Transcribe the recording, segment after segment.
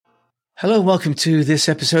Hello, welcome to this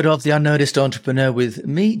episode of The Unnoticed Entrepreneur with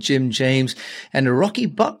me, Jim James, and Rocky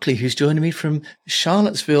Buckley, who's joining me from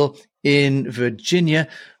Charlottesville in Virginia.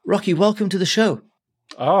 Rocky, welcome to the show.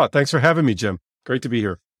 Thanks for having me, Jim. Great to be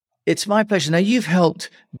here. It's my pleasure. Now, you've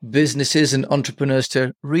helped businesses and entrepreneurs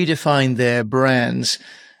to redefine their brands,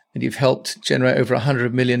 and you've helped generate over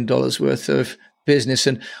 $100 million worth of business.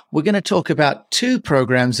 And we're going to talk about two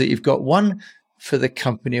programs that you've got, one for the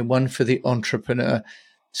company and one for the entrepreneur.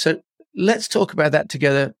 So let's talk about that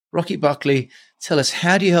together. Rocky Buckley, tell us,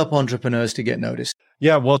 how do you help entrepreneurs to get noticed?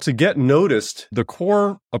 Yeah, well, to get noticed, the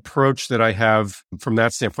core approach that I have from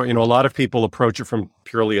that standpoint, a lot of people approach it from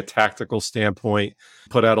purely a tactical standpoint,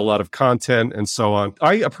 put out a lot of content and so on.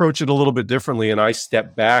 I approach it a little bit differently, and I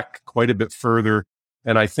step back quite a bit further,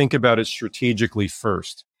 and I think about it strategically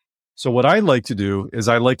first. So what I like to do is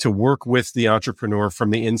I like to work with the entrepreneur from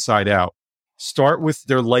the inside out. Start with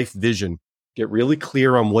their life vision. Get really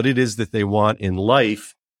clear on what it is that they want in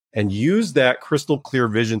life and use that crystal clear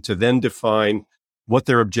vision to then define what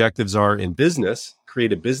their objectives are in business,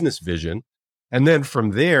 create a business vision. And then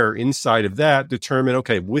from there, inside of that, determine,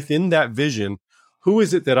 okay, within that vision, who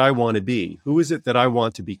is it that I want to be? Who is it that I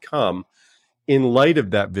want to become in light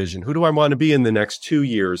of that vision? Who do I want to be in the next 2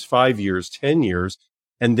 years, 5 years, 10 years?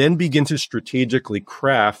 And then begin to strategically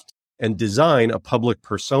craft and design a public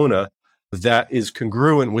persona that is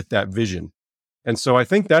congruent with that vision. And so I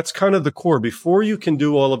think that's kind of the core. Before you can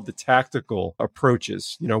do all of the tactical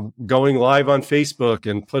approaches, going live on Facebook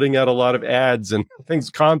and putting out a lot of ads and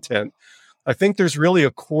content, I think there's really a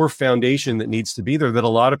core foundation that needs to be there that a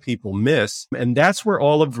lot of people miss. And that's where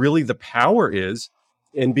all of really the power is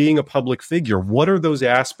in being a public figure. What are those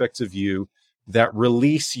aspects of you that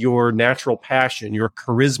release your natural passion, your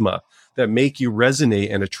charisma, that make you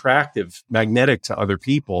resonate and attractive, magnetic to other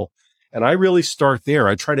people? And I really start there.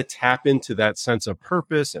 I try to tap into that sense of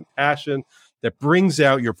purpose and passion that brings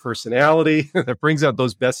out your personality, that brings out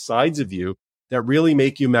those best sides of you that really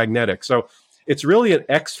make you magnetic. So it's really an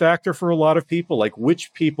X factor for a lot of people, like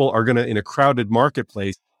which people are going to, in a crowded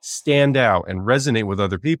marketplace, stand out and resonate with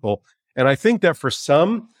other people. And I think that for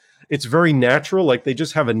some, it's very natural, like they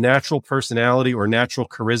just have a natural personality or natural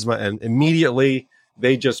charisma, and immediately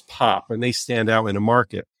they just pop and they stand out in a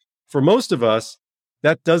market. For most of us,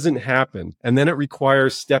 that doesn't happen. And then it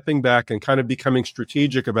requires stepping back and kind of becoming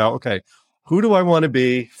strategic about, okay, who do I want to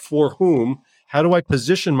be? For whom? How do I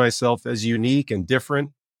position myself as unique and different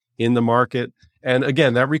in the market? And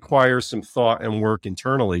again, that requires some thought and work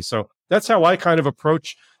internally. So that's how I kind of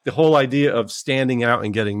approach the whole idea of standing out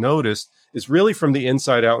and getting noticed, is really from the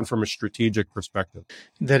inside out and from a strategic perspective.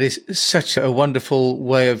 That is such a wonderful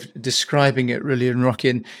way of describing it, really, and Rocky.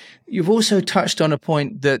 And you've also touched on a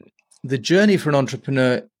point that the journey for an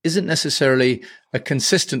entrepreneur isn't necessarily a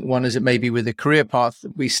consistent one as it may be with a career path.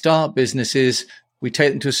 We start businesses, we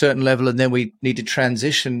take them to a certain level, and then we need to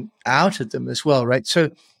transition out of them as well, right? So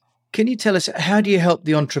can you tell us, how do you help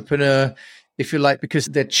the entrepreneur, if you like, because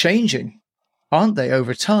they're changing, aren't they,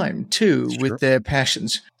 over time too, Sure. with their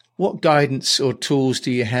passions? What guidance or tools do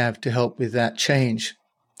you have to help with that change?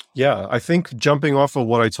 Yeah, I think jumping off of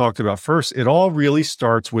what I talked about first, it all really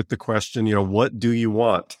starts with the question, what do you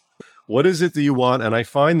want? What is it that you want? And I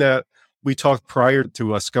find that we talked prior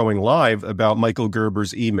to us going live about Michael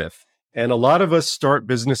Gerber's E-Myth. And a lot of us start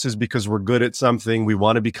businesses because we're good at something. We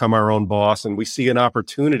want to become our own boss, and we see an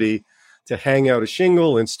opportunity to hang out a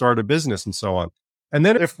shingle and start a business and so on. And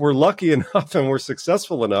then if we're lucky enough and we're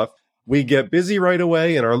successful enough, we get busy right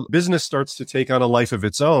away and our business starts to take on a life of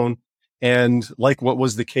its own. And like what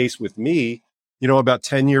was the case with me, about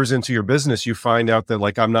 10 years into your business, you find out that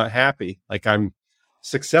I'm not happy. I'm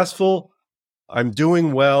successful, I'm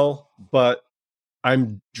doing well, but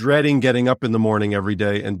I'm dreading getting up in the morning every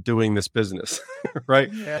day and doing this business,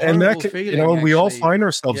 right? Yeah, and that can, feeling, we all actually. find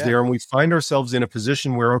ourselves there, and we find ourselves in a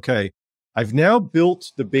position where, okay, I've now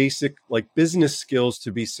built the basic business skills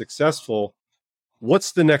to be successful.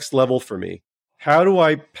 What's the next level for me? How do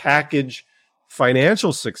I package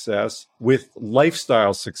financial success with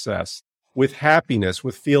lifestyle success, with happiness,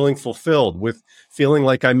 with feeling fulfilled, with feeling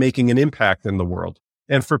like I'm making an impact in the world?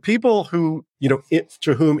 And for people who,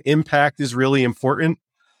 to whom impact is really important,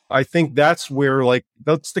 I think that's where,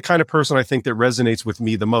 that's the kind of person I think that resonates with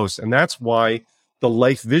me the most. And that's why the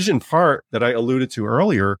life vision part that I alluded to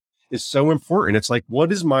earlier is so important. It's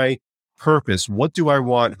what is my purpose? What do I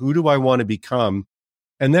want? Who do I want to become?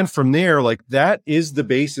 And then from there, that is the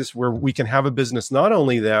basis where we can have a business, not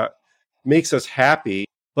only that makes us happy,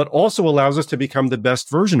 but also allows us to become the best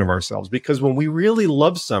version of ourselves. Because when we really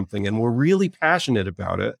love something and we're really passionate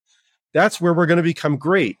about it, that's where we're going to become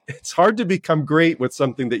great. It's hard to become great with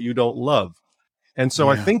something that you don't love. And so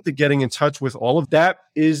I think that getting in touch with all of that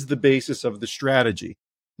is the basis of the strategy.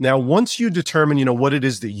 Now, once you determine, what it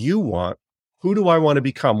is that you want, who do I want to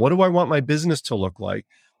become? What do I want my business to look like?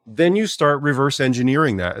 Then you start reverse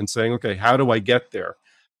engineering that and saying, okay, how do I get there?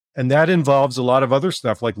 And that involves a lot of other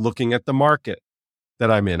stuff like looking at the market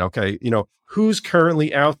that I'm in. Okay, who's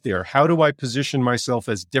currently out there? How do I position myself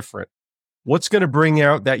as different? What's going to bring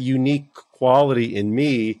out that unique quality in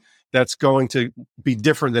me that's going to be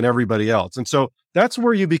different than everybody else? And so that's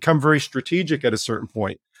where you become very strategic at a certain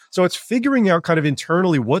point. So it's figuring out kind of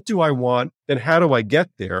internally, what do I want and how do I get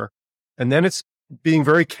there? And then it's being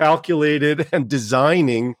very calculated and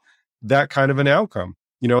designing that kind of an outcome,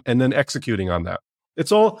 and then executing on that.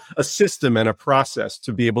 It's all a system and a process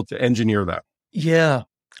to be able to engineer that. Yeah.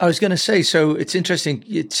 I was going to say, so it's interesting.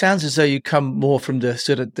 It sounds as though you come more from the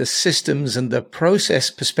sort of the systems and the process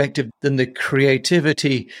perspective than the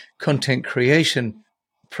creativity, content creation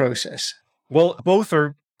process. Well, both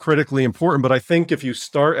are critically important, but I think if you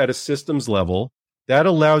start at a systems level, that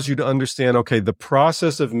allows you to understand, okay, the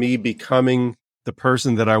process of me becoming the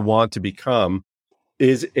person that I want to become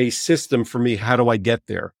is a system for me. How do I get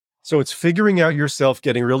there? So it's figuring out yourself,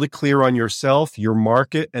 getting really clear on yourself, your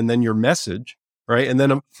market, and then your message, right? And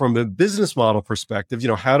then from a business model perspective,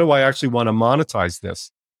 how do I actually want to monetize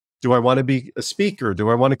this? Do I want to be a speaker? Do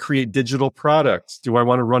I want to create digital products? Do I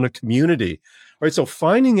want to run a community? Right. So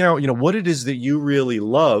finding out, what it is that you really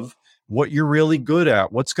love, what you're really good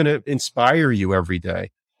at, what's going to inspire you every day.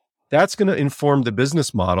 That's going to inform the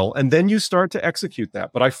business model. And then you start to execute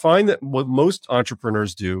that. But I find that what most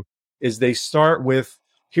entrepreneurs do is they start with,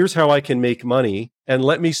 here's how I can make money. And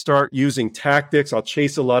let me start using tactics. I'll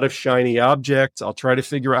chase a lot of shiny objects. I'll try to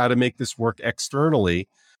figure out how to make this work externally.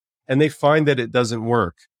 And they find that it doesn't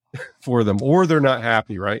work for them, or they're not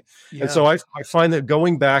happy, right? Yeah. And so I find that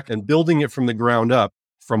going back and building it from the ground up,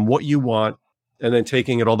 from what you want, and then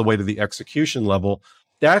taking it all the way to the execution level,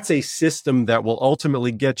 that's a system that will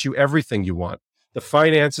ultimately get you everything you want: the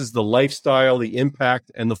finances, the lifestyle, the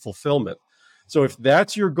impact, and the fulfillment. So if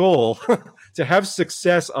that's your goal, to have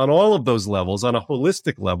success on all of those levels, on a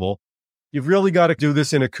holistic level, you've really got to do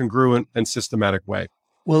this in a congruent and systematic way.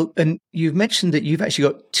 Well, and you've mentioned that you've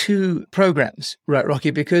actually got two programs, right,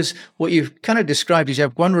 Rocky? Because what you've kind of described is you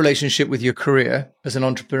have one relationship with your career as an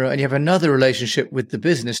entrepreneur, and you have another relationship with the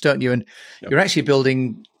business, don't you? And You're actually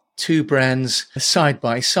building two brands side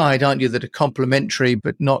by side, aren't you, that are complementary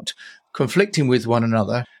but not conflicting with one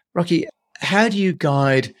another. Rocky, how do you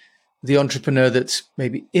guide the entrepreneur that's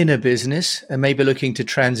maybe in a business and maybe looking to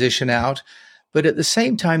transition out, but at the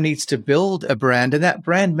same time needs to build a brand, and that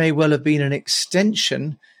brand may well have been an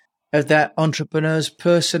extension of that entrepreneur's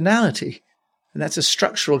personality? And that's a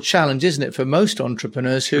structural challenge, isn't it, for most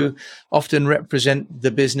entrepreneurs who often represent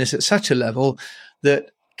the business at such a level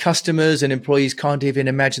that customers and employees can't even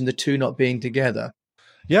imagine the two not being together.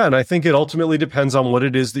 Yeah, and I think it ultimately depends on what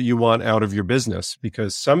it is that you want out of your business,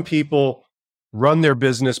 because some people run their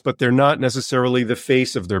business, but they're not necessarily the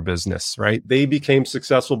face of their business, right? They became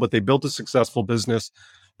successful, but they built a successful business,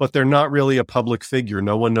 but they're not really a public figure.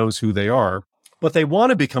 No one knows who they are, but they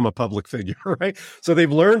want to become a public figure, right? So they've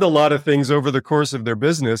learned a lot of things over the course of their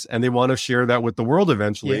business, and they want to share that with the world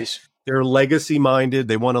eventually. Yes. They're legacy minded.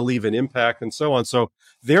 They want to leave an impact and so on. So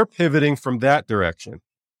they're pivoting from that direction.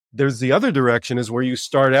 There's the other direction is where you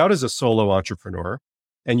start out as a solo entrepreneur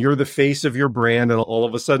and you're the face of your brand. And all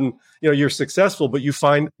of a sudden, you're successful, but you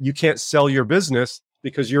find you can't sell your business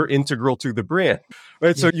because you're integral to the brand,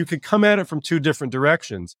 right? Yeah. So you could come at it from two different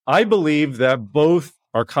directions. I believe that both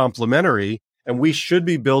are complementary, and we should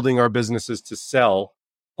be building our businesses to sell.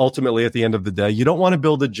 Ultimately, at the end of the day, you don't want to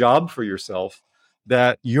build a job for yourself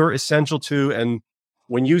that you're essential to. And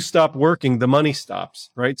when you stop working, the money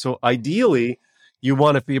stops, right? So ideally, you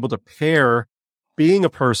want to be able to pair being a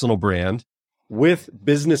personal brand with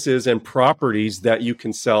businesses and properties that you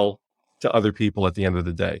can sell to other people at the end of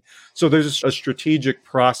the day. So there's a strategic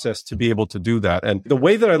process to be able to do that. And the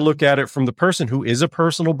way that I look at it from the person who is a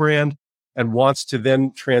personal brand and wants to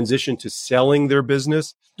then transition to selling their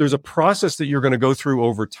business, there's a process that you're going to go through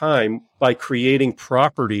over time by creating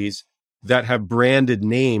properties that have branded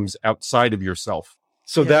names outside of yourself.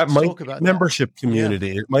 So that might be a membership community.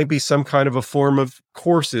 Yeah. It might be some kind of a form of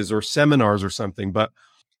courses or seminars or something, but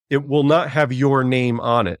it will not have your name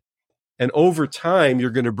on it. And over time, you're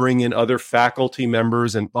going to bring in other faculty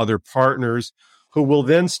members and other partners who will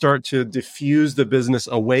then start to diffuse the business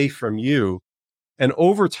away from you. And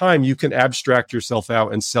over time, you can abstract yourself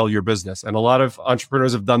out and sell your business. And a lot of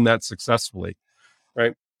entrepreneurs have done that successfully,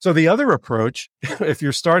 right? So the other approach, if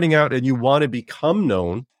you're starting out and you want to become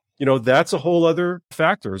known, that's a whole other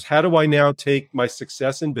factor. How do I now take my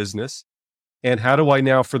success in business And how do I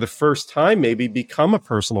now, for the first time, maybe become a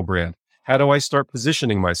personal brand? How do I start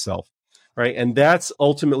positioning myself? Right. And that's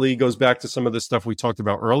ultimately goes back to some of the stuff we talked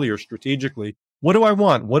about earlier strategically. What do I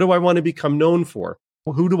want? What do I want to become known for?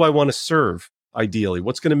 Who do I want to serve ideally?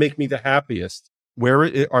 What's going to make me the happiest?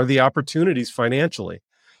 Where are the opportunities financially?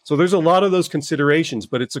 So there's a lot of those considerations,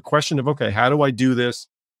 but it's a question of, okay, how do I do this?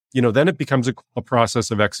 Then it becomes a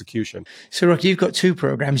process of execution. So, Rocky, you've got two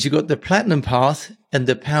programs. You've got the Platinum Path and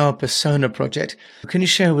the Power Persona Project. Can you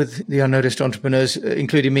share with the unnoticed entrepreneurs,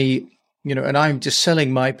 including me, and I'm just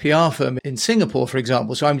selling my PR firm in Singapore, for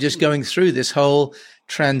example. So I'm just going through this whole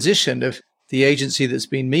transition of the agency that's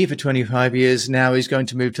been me for 25 years now is going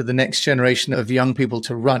to move to the next generation of young people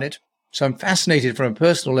to run it. So I'm fascinated from a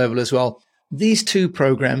personal level as well. These two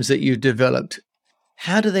programs that you've developed,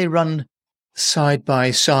 how do they run side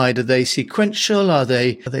by side? Are they sequential? Are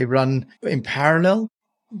they run in parallel?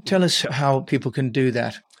 Tell us how people can do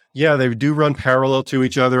that. Yeah, they do run parallel to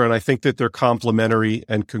each other, and I think that they're complementary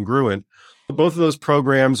and congruent. Both of those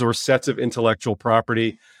programs or sets of intellectual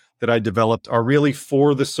property that I developed are really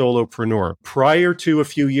for the solopreneur. Prior to a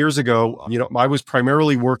few years ago, I was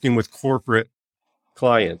primarily working with corporate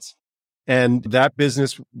clients, and that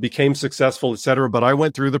business became successful, et cetera. But I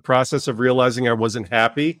went through the process of realizing I wasn't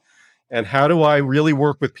happy. And how do I really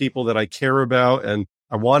work with people that I care about and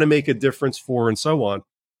I want to make a difference for and so on?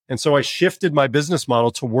 And so I shifted my business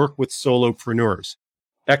model to work with solopreneurs,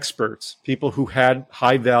 experts, people who had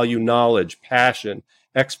high value knowledge, passion,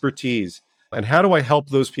 expertise. And how do I help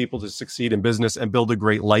those people to succeed in business and build a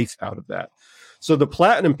great life out of that? So the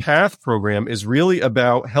Platinum Path program is really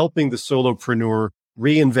about helping the solopreneur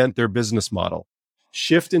reinvent their business model,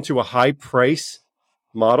 shift into a high price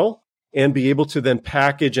model, and be able to then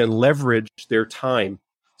package and leverage their time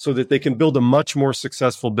so that they can build a much more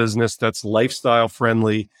successful business that's lifestyle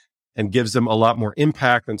friendly and gives them a lot more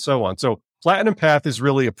impact and so on. So Platinum Path is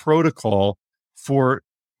really a protocol for,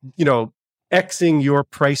 Xing your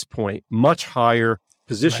price point much higher,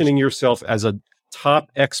 positioning yourself as a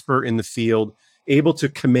top expert in the field, able to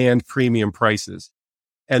command premium prices,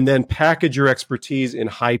 and then package your expertise in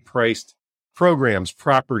high priced programs,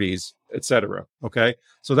 properties, etc. Okay.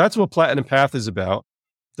 So that's what Platinum Path is about.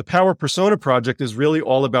 The Power Persona Project is really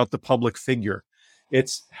all about the public figure.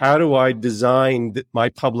 It's how do I design my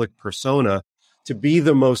public persona to be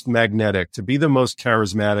the most magnetic, to be the most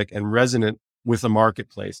charismatic and resonant with the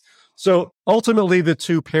marketplace. So ultimately the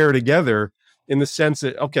two pair together in the sense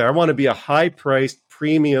that, okay, I want to be a high priced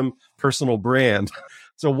premium personal brand.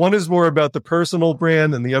 So one is more about the personal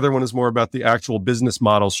brand and the other one is more about the actual business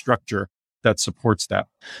model structure that supports that.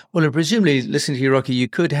 Well, and presumably, listening to you, Rocky, you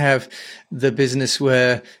could have the business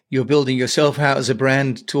where you're building yourself out as a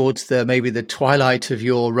brand towards maybe the twilight of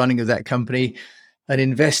your running of that company and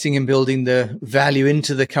investing in building the value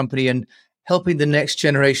into the company and helping the next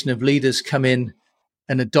generation of leaders come in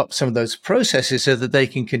and adopt some of those processes so that they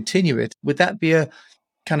can continue it. Would that be a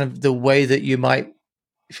kind of the way that you might,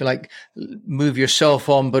 if you like, move yourself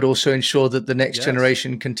on, but also ensure that the next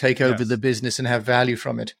generation can take over the business and have value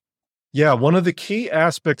from it? Yeah, one of the key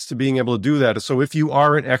aspects to being able to do that is, so if you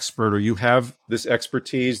are an expert or you have this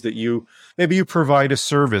expertise that maybe you provide a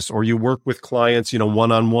service or you work with clients,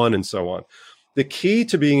 one-on-one and so on. The key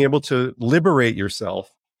to being able to liberate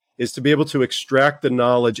yourself is to be able to extract the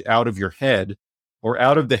knowledge out of your head or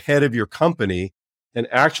out of the head of your company and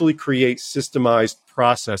actually create systemized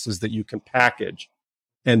processes that you can package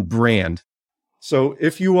and brand. So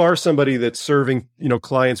if you are somebody that's serving,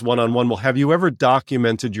 clients one-on-one, well, have you ever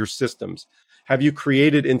documented your systems? Have you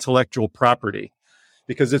created intellectual property?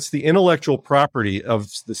 Because it's the intellectual property of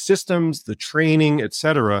the systems, the training, et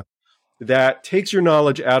cetera, that takes your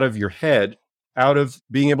knowledge out of your head, out of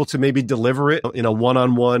being able to maybe deliver it in a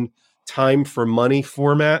one-on-one time for money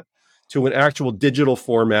format to an actual digital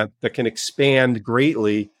format that can expand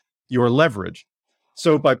greatly your leverage.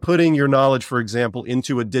 So by putting your knowledge, for example,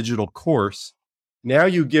 into a digital course, now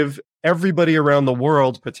you give everybody around the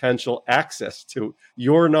world potential access to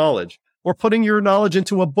your knowledge, or putting your knowledge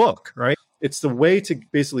into a book, right? It's the way to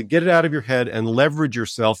basically get it out of your head and leverage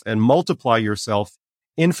yourself and multiply yourself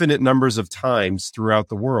infinite numbers of times throughout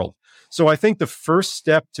the world. So I think the first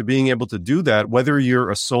step to being able to do that, whether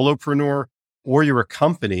you're a solopreneur or you're a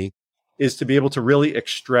company, is to be able to really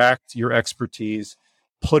extract your expertise,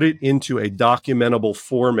 put it into a documentable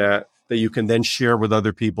format that you can then share with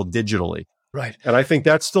other people digitally. Right. And I think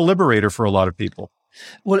that's the liberator for a lot of people.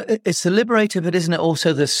 Well, it's the liberator, but isn't it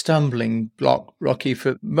also the stumbling block, Rocky?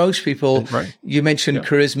 For most people, right. You mentioned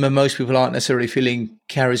charisma. Most people aren't necessarily feeling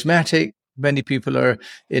charismatic. Many people are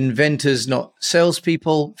inventors, not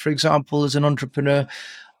salespeople, for example, as an entrepreneur.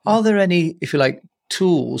 Are there any, if you like,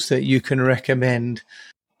 tools that you can recommend,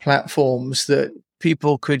 platforms that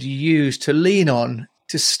people could use to lean on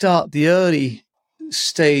to start the early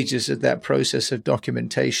stages of that process of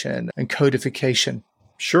documentation and codification?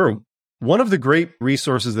 Sure. One of the great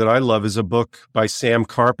resources that I love is a book by Sam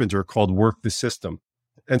Carpenter called Work the System.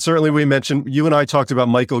 And certainly you and I talked about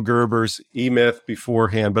Michael Gerber's E-Myth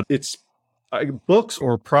beforehand, but it's books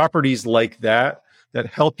or properties like that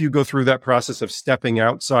help you go through that process of stepping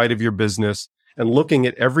outside of your business and looking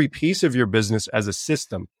at every piece of your business as a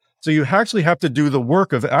system. So you actually have to do the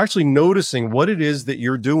work of actually noticing what it is that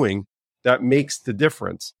you're doing that makes the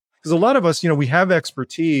difference. Because a lot of us, we have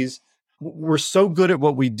expertise. We're so good at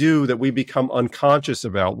what we do that we become unconscious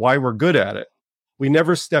about why we're good at it. We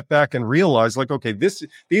never step back and realize, like, okay,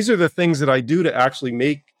 these are the things that I do to actually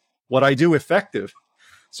make what I do effective.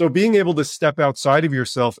 So being able to step outside of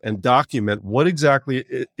yourself and document what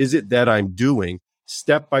exactly is it that I'm doing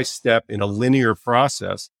step by step in a linear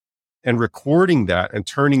process, and recording that and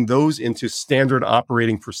turning those into standard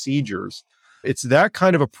operating procedures. It's that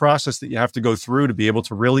kind of a process that you have to go through to be able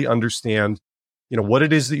to really understand, what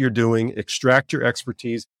it is that you're doing, extract your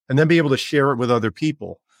expertise, and then be able to share it with other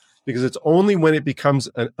people. Because it's only when it becomes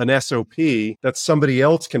an SOP that somebody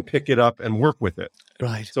else can pick it up and work with it.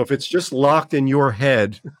 Right. So if it's just locked in your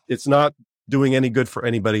head, it's not doing any good for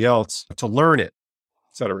anybody else to learn it,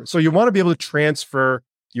 et cetera. So you want to be able to transfer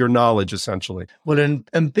your knowledge, essentially. Well,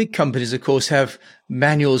 and big companies, of course, have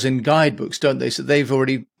manuals and guidebooks, don't they? So they've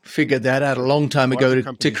already figured that out a long time ago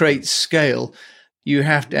to create scale. You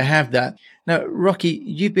have to have that. Now, Rocky,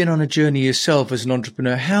 you've been on a journey yourself as an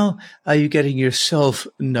entrepreneur. How are you getting yourself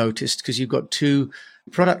noticed? Because you've got 2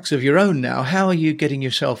 products of your own now. How are you getting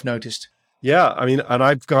yourself noticed? Yeah, and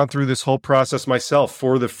I've gone through this whole process myself.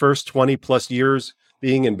 For the first 20 plus years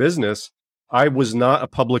being in business, I was not a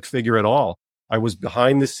public figure at all. I was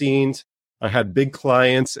behind the scenes. I had big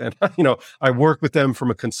clients and, I worked with them from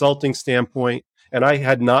a consulting standpoint, and I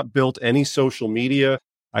had not built any social media.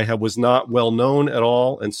 I was not well known at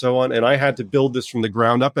all, and so on. And I had to build this from the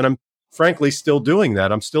ground up. And I'm frankly still doing that.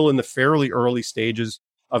 I'm still in the fairly early stages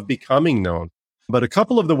of becoming known. But a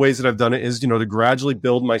couple of the ways that I've done it is, to gradually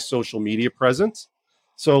build my social media presence.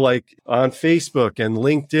 So like on Facebook and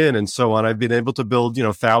LinkedIn and so on, I've been able to build,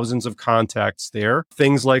 thousands of contacts there.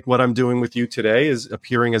 Things like what I'm doing with you today is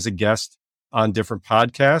appearing as a guest on different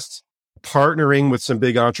podcasts. Partnering with some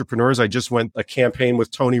big entrepreneurs. I just went a campaign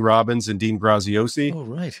with Tony Robbins and Dean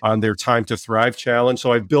Graziosi on their Time to Thrive challenge.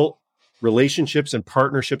 So I've built relationships and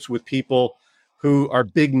partnerships with people who are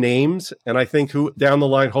big names, and I think who down the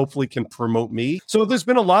line hopefully can promote me. So there's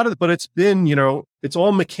been a lot of it, but it's been, it's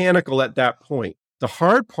all mechanical at that point. The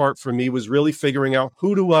hard part for me was really figuring out,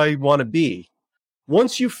 who do I want to be?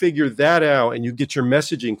 Once you figure that out and you get your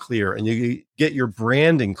messaging clear and you get your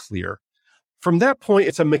branding clear, from that point,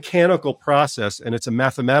 it's a mechanical process and it's a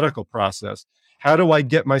mathematical process. How do I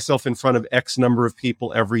get myself in front of X number of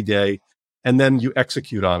people every day? And then you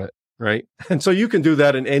execute on it, right? And so you can do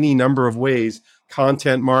that in any number of ways.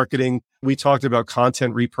 Content marketing. We talked about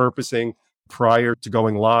content repurposing prior to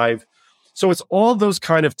going live. So it's all those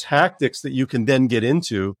kind of tactics that you can then get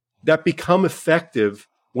into that become effective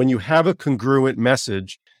when you have a congruent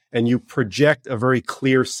message and you project a very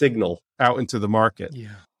clear signal out into the market. Yeah.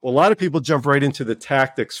 Well, a lot of people jump right into the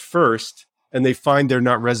tactics first and they find they're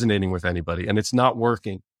not resonating with anybody and it's not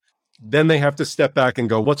working. Then they have to step back and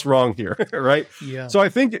go, what's wrong here? Right? Yeah. So I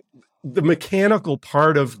think the mechanical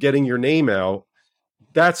part of getting your name out,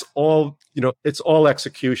 that's all, it's all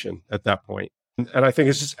execution at that point. And I think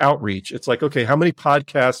it's just outreach. It's like, okay, how many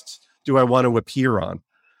podcasts do I want to appear on?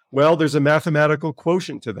 Well, there's a mathematical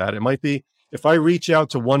quotient to that. It might be, if I reach out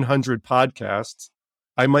to 100 podcasts,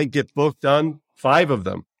 I might get booked on 5 of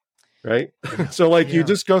them. Right. So you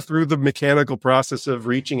just go through the mechanical process of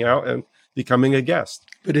reaching out and becoming a guest.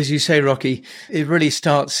 But as you say, Rocky, it really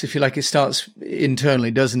starts, if you like, it starts internally,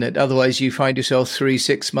 doesn't it? Otherwise, you find yourself 3,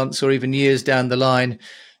 6 months or even years down the line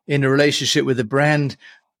in a relationship with a brand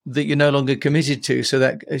that you're no longer committed to. So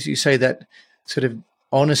that, as you say, that sort of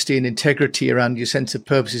honesty and integrity around your sense of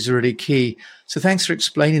purpose is really key. So thanks for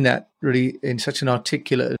explaining that really in such an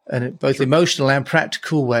articulate and both emotional and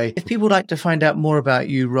practical way. If people would like to find out more about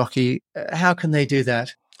you, Rocky, how can they do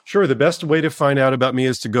that? Sure. The best way to find out about me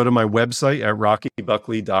is to go to my website at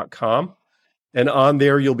rockybuckley.com. And on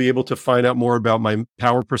there, you'll be able to find out more about my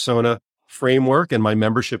Power Persona framework and my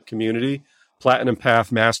membership community, Platinum Path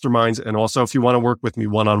Masterminds. And also, if you want to work with me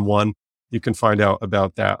one-on-one, you can find out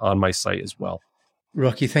about that on my site as well.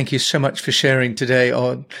 Rocky, thank you so much for sharing today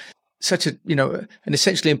on such a, an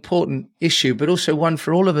essentially important issue, but also one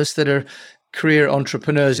for all of us that are career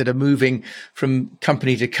entrepreneurs that are moving from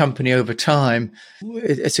company to company over time,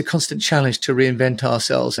 it's a constant challenge to reinvent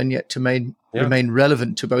ourselves and yet to remain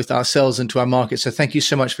relevant to both ourselves and to our market. So thank you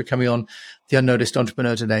so much for coming on The Unnoticed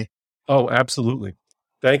Entrepreneur today. Oh, absolutely.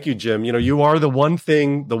 Thank you, Jim. You are the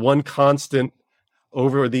one constant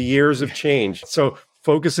over the years of change. So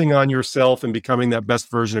focusing on yourself and becoming that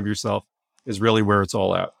best version of yourself is really where it's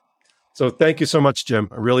all at. So thank you so much, Jim.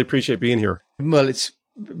 I really appreciate being here. Well, it's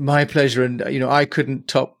my pleasure. And, I couldn't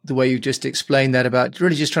top the way you just explained that about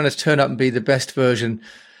really just trying to turn up and be the best version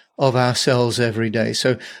of ourselves every day.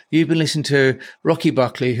 So you've been listening to Rocky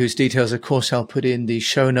Buckley, whose details, of course, I'll put in the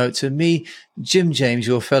show notes, and me, Jim James,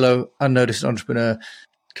 your fellow unnoticed entrepreneur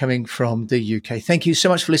coming from the UK. Thank you so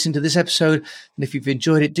much for listening to this episode. And if you've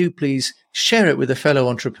enjoyed it, do please share it with a fellow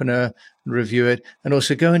entrepreneur and review it. And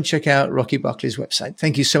also go and check out Rocky Buckley's website.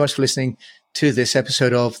 Thank you so much for listening to this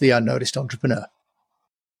episode of The Unnoticed Entrepreneur.